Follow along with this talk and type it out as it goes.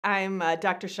I'm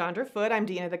Dr. Chandra Foote. I'm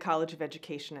Dean of the College of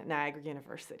Education at Niagara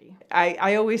University.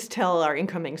 I always tell our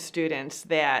incoming students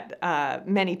that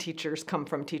many teachers come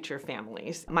from teacher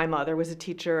families. My mother was a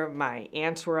teacher, my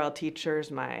aunts were all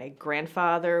teachers, my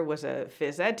grandfather was a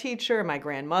phys ed teacher, my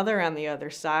grandmother on the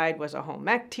other side was a home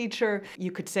ec teacher.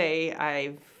 You could say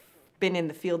I've been in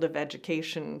the field of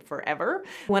education forever.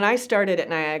 When I started at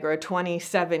Niagara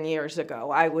 27 years ago,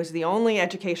 I was the only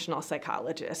educational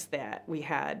psychologist that we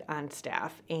had on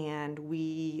staff, and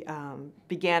we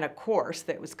began a course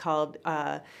that was called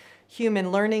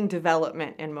Human Learning,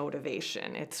 Development, and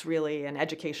Motivation. It's really an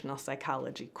educational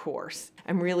psychology course.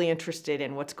 I'm really interested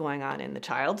in what's going on in the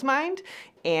child's mind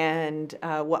and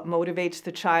what motivates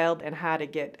the child and how to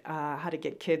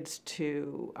get kids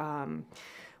to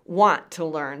want to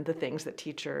learn the things that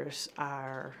teachers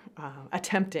are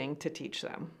attempting to teach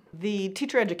them. The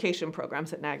teacher education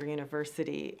programs at Niagara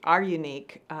University are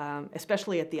unique,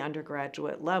 especially at the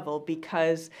undergraduate level,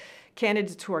 because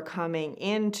candidates who are coming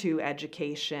into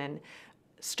education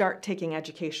start taking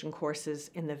education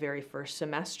courses in the very first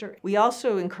semester. We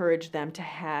also encourage them to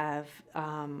have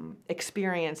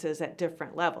experiences at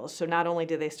different levels. So not only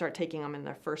do they start taking them in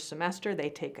their first semester, they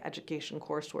take education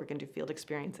coursework and do field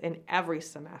experience in every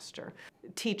semester.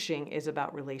 Teaching is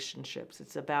about relationships.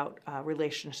 It's about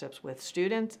relationships with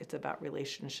students. It's about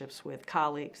relationships with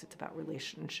colleagues. It's about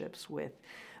relationships with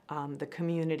the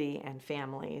community and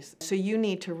families. So you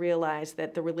need to realize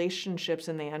that the relationships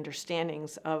and the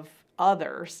understandings of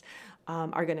others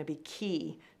are going to be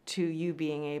key to you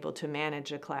being able to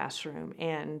manage a classroom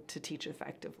and to teach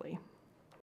effectively.